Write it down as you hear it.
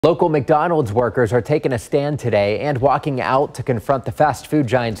Local McDonald's workers are taking a stand today and walking out to confront the fast food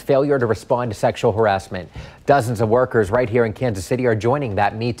giant's failure to respond to sexual harassment. Dozens of workers right here in Kansas City are joining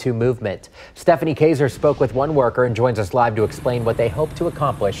that Me Too movement. Stephanie Kaiser spoke with one worker and joins us live to explain what they hope to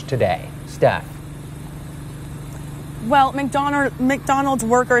accomplish today. Steph. Well, McDonald's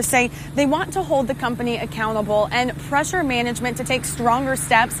workers say they want to hold the company accountable and pressure management to take stronger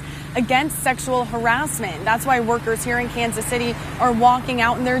steps against sexual harassment. That's why workers here in Kansas City are walking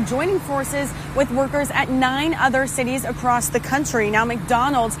out, and they're joining forces with workers at 9 other cities across the country. Now,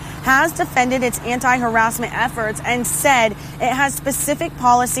 McDonald's has defended its anti-harassment efforts and said it has specific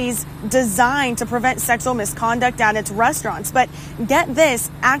policies designed to prevent sexual misconduct at its restaurants. But get this,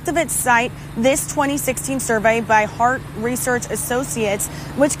 activists cite this 2016 survey by Hart Research Associates,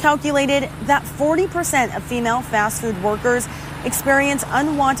 which calculated that 40% of female fast food workers experience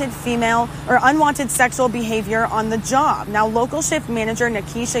unwanted sexual behavior on the job. Now, local shift manager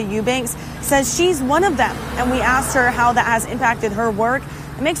Nikisha Eubanks says she's one of them, and we asked her how that has impacted her work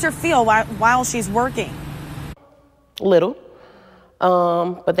and makes her feel while she's working. Little,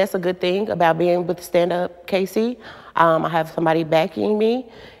 but that's a good thing about being with Stand Up KC. I have somebody backing me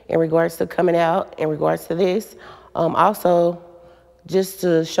in regards to coming out, in regards to this. Also, just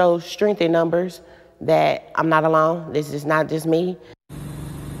to show strength in numbers, that I'm not alone. This is not just me.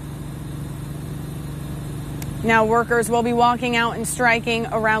 Now, workers will be walking out and striking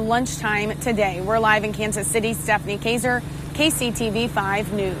around lunchtime today. We're live in Kansas City. Stephanie Kaiser, KCTV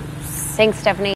 5 News. Thanks, Stephanie.